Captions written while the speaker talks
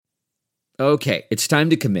Okay, it's time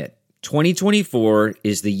to commit. 2024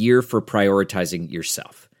 is the year for prioritizing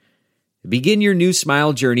yourself. Begin your new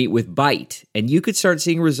smile journey with Byte, and you could start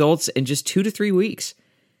seeing results in just 2 to 3 weeks.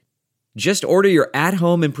 Just order your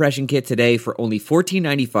at-home impression kit today for only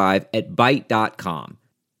 $14.95 at Byte.com.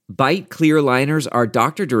 Byte clear aligners are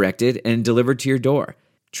doctor-directed and delivered to your door.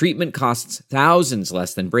 Treatment costs thousands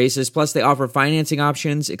less than braces, plus they offer financing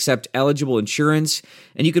options, accept eligible insurance,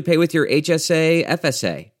 and you could pay with your HSA,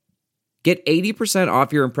 FSA. Get 80%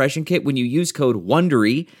 off your impression kit when you use code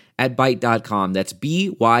WONDERY at Byte.com. That's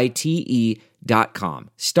BYTE.com.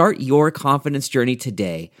 Start your confidence journey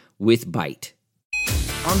today with Byte.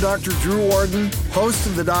 I'm Dr. Drew Ordon, host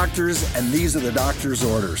of The Doctors, and these are the doctor's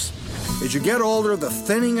orders. As you get older, the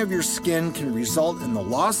thinning of your skin can result in the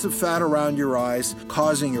loss of fat around your eyes,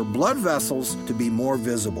 causing your blood vessels to be more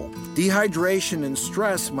visible. Dehydration and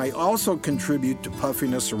stress might also contribute to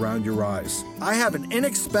puffiness around your eyes. I have an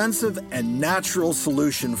inexpensive and natural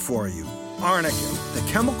solution for you. Arnica. The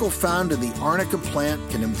chemical found in the arnica plant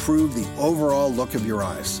can improve the overall look of your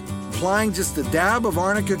eyes. Applying just a dab of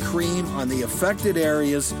arnica cream on the affected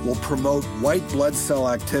areas will promote white blood cell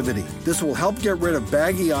activity. This will help get rid of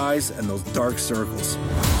baggy eyes and those dark circles.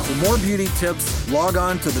 For more beauty tips, log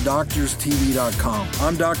on to thedoctorstv.com.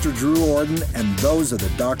 I'm Dr. Drew Ordon, and those are the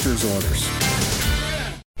doctor's orders.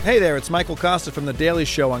 Hey there, it's Michael Costa from The Daily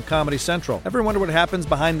Show on Comedy Central. Ever wonder what happens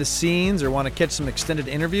behind the scenes or want to catch some extended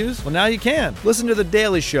interviews? Well, now you can. Listen to The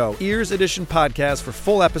Daily Show, Ears Edition podcast for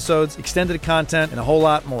full episodes, extended content, and a whole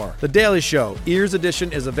lot more. The Daily Show, Ears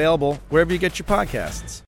Edition is available wherever you get your podcasts.